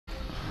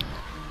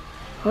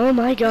Oh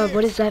my god,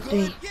 what is that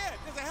thing? Yeah,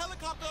 there's a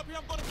helicopter up here.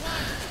 I'm gonna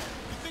climb.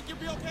 You think you'll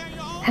be okay on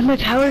your own? And my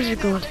powers are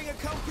gone.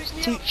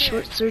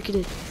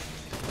 Short-circuited.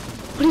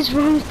 What is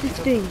wrong with this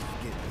thing?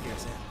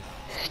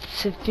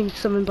 It's a thing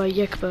summoned by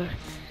Yekba.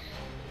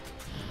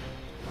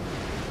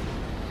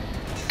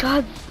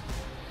 God.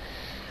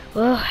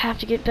 Well, have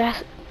to get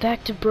back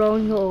to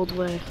brawling the old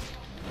way.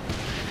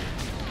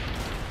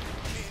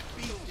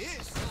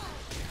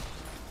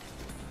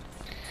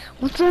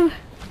 What's up?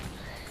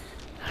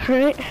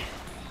 Alright.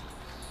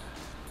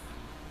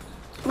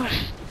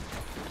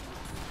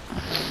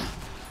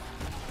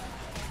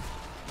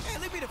 Hey,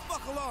 leave me the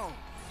fuck alone.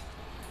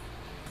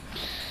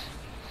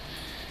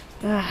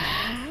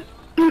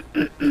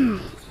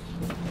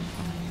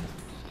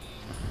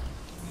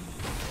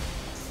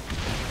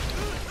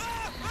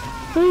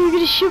 Oh, you're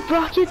gonna shoot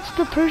rockets at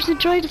the person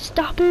trying to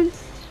stop him?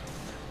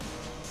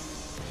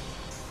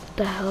 What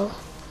the hell?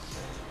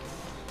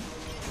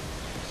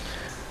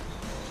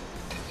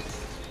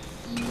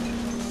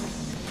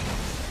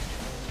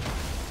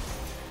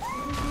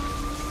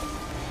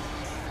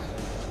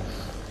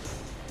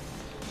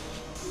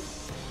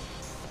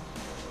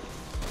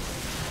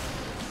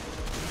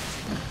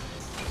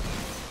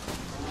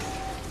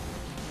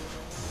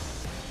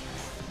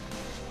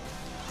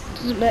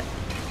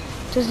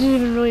 Doesn't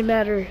even really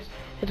matter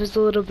if it's a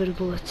little bit of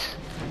bullets.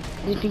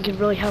 Anything can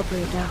really help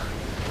right now.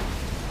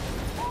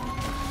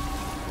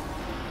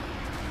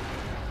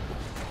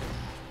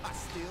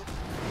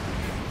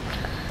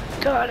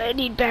 God, I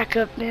need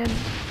backup, man.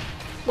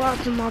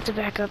 Lots and lots of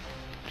backup.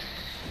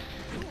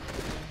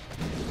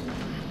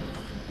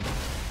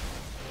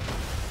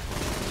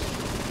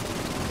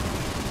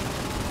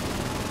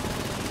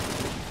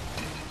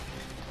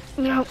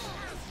 No.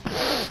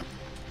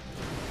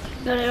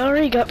 But I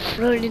already got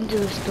thrown into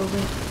this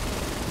building.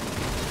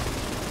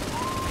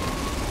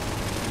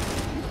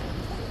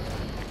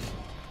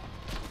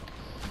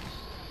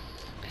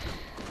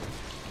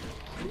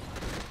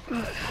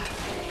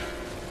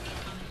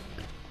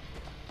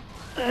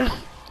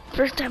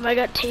 First time I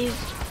got tased.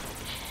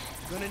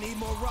 Gonna need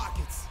more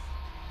rockets.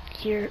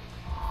 Here.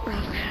 Oh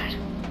god.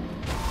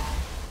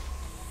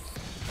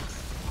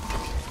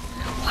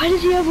 Why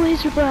does he have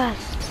laser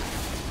blast?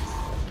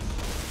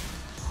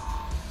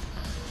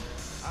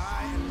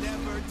 I am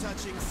never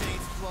touching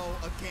Saints Flow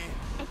again.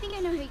 I think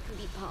I know how you can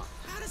beat Paul.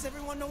 How does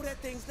everyone know that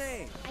thing's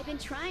name? I've been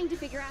trying to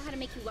figure out how to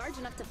make you large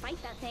enough to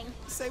fight that thing.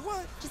 Say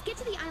what? Just get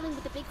to the island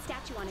with the big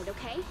statue on it,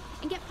 okay?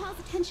 And get Paul's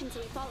attention so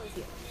he follows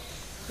you.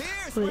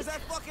 Pierce, where's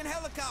that fucking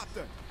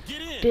helicopter?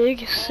 Get in.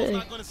 Big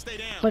say.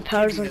 My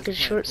powers like a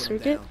short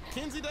circuit.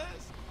 Kenzie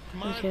does?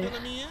 Mind Okay.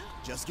 filling me in?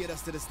 Just get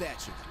us to the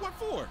statue. What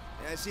for?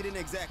 Yeah, she didn't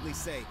exactly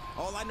say.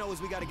 All I know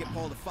is we gotta get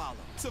Paul to follow.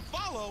 To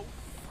follow?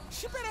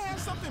 She better have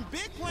something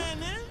big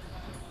planned then.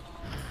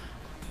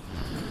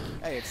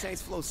 Hey, if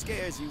Saints Flow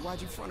scares you,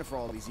 why'd you front it for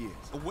all these years?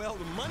 Well,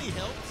 the money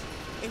helps.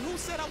 And who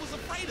said I was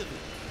afraid of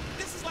it?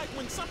 This is like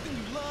when something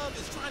you love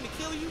is trying to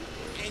kill you,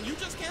 and you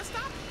just can't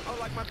stop it. Oh,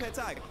 like my pet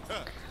tiger.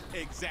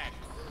 Exactly.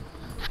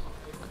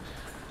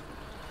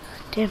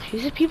 Damn,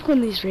 who's the people in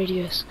these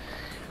radios?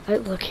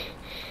 Look,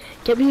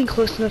 get me in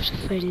close enough to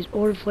fight it,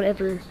 or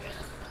whatever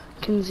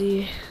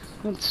Kenzie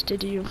wants to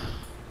do.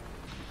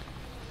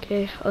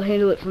 Okay, I'll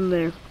handle it from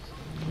there.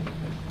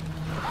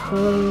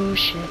 Oh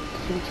shit,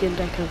 it's getting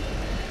back up.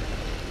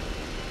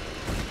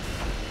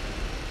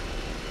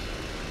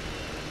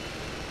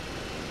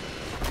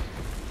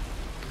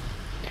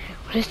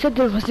 When I said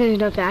there wasn't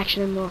enough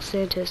action in Los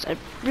Santos, I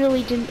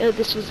really didn't know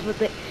this was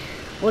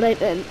what I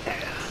meant.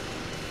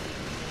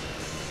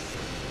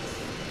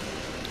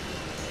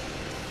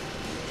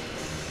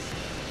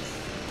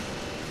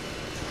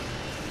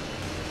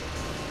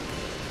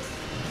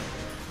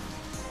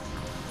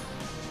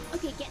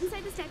 Okay, get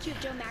inside the statue of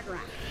Joe Magarat.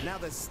 Now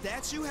the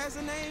statue has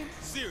a name?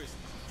 Seriously,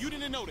 you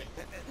didn't know that?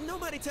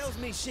 Nobody tells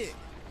me shit.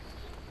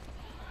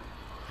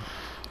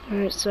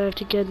 Alright, so I have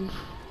to get...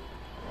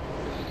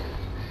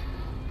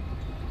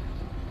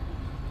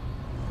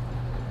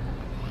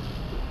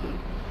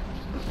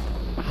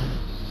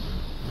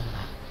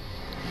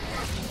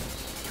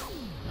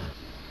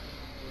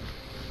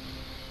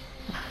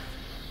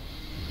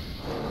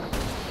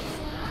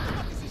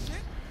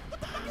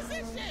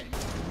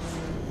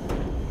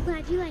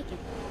 Glad you like it.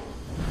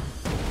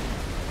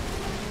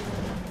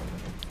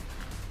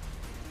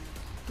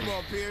 Come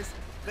on, Pierce.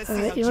 Let's All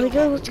see right, how you wanna Joe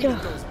go? Let's go.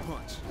 goes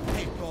punch.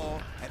 Hey,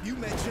 Paul, have you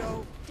met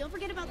Joe? Don't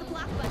forget about the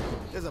block button.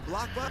 There's a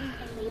block button?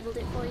 I labeled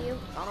it for you.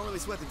 I don't really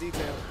sweat the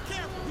details.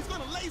 Careful, he's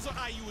gonna laser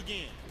eye you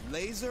again.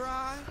 Laser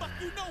eye? Fuck,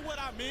 you know what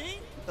I mean.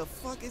 The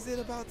fuck is it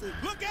about to...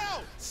 Look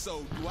out!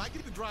 So, do I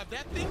get to drive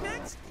that thing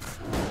next?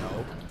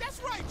 No.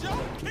 That's right, Joe.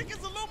 Kick his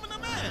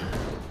aluminum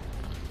ass.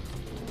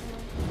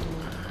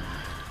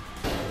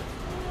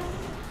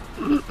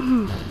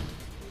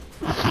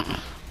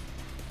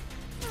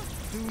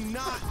 Do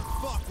not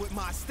fuck with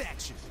my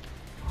statue.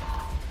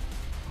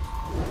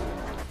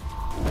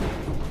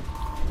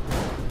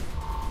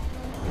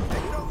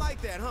 Hey, you don't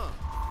like that, huh?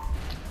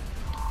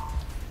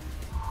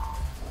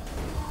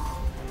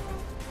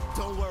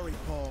 Don't Don't worry,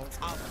 Paul.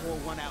 I'll pour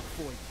one out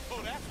for you.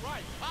 Oh, that's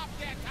right. Pop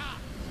that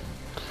top.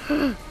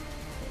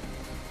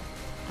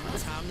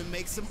 Time to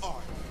make some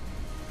art.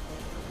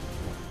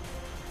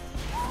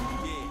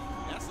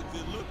 Yeah, that's a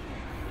good look.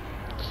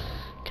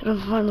 Okay,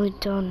 I'm finally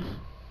done.